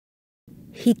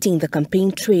Hitting the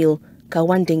campaign trail,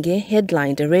 Kauandenge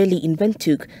headlined a rally in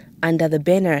Windhoek under the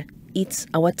banner, "It's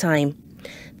Our Time."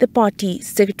 The party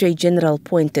Secretary-General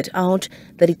pointed out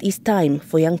that it is time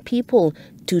for young people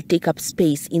to take up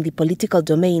space in the political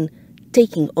domain,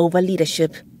 taking over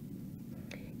leadership.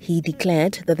 He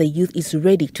declared that the youth is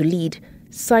ready to lead,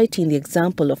 citing the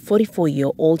example of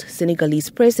 44-year-old Senegalese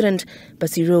President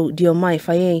Bassirou Diomaye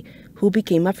Faye, who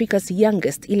became Africa's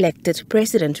youngest elected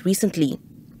president recently.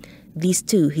 This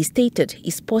too, he stated,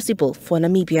 is possible for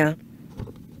Namibia.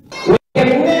 We can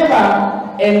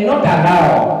never and not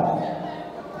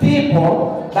allow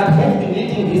people that have been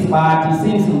leading this party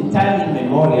since time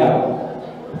immemorial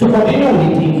to continue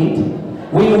leading it.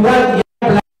 We want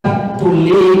young blood to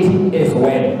lead as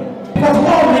well. Because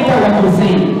no matter what you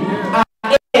say,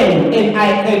 I am and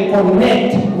I can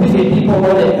connect with the people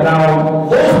on the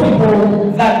ground, those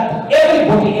people that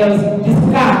everybody else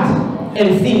discard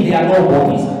and think they are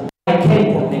nobodies. I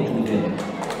can connect with them.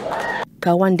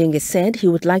 Kauandenge said he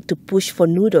would like to push for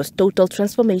NUDO's total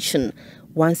transformation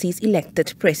once he is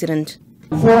elected president.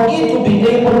 For it to be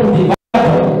able to be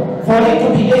viable, for it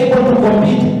to be able to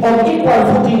compete on equal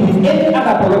footing with any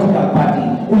other political party,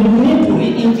 we need to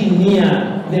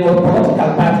re-engineer the political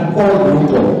party called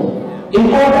NUDO in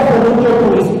order for NUDO to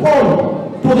respond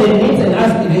to the needs and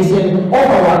aspirations of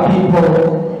our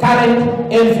people,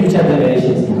 current and future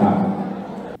generations to come.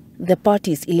 The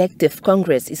party's elective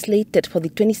congress is slated for the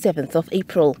 27th of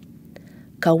April.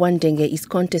 Kauandenge is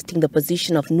contesting the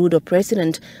position of NUDO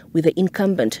president with the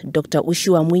incumbent Dr.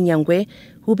 Ushua Mwinyangwe,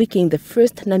 who became the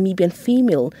first Namibian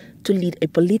female to lead a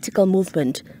political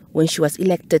movement when she was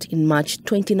elected in March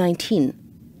 2019.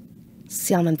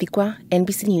 Siaman Thikwa,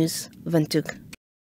 NBC News, Windhoek.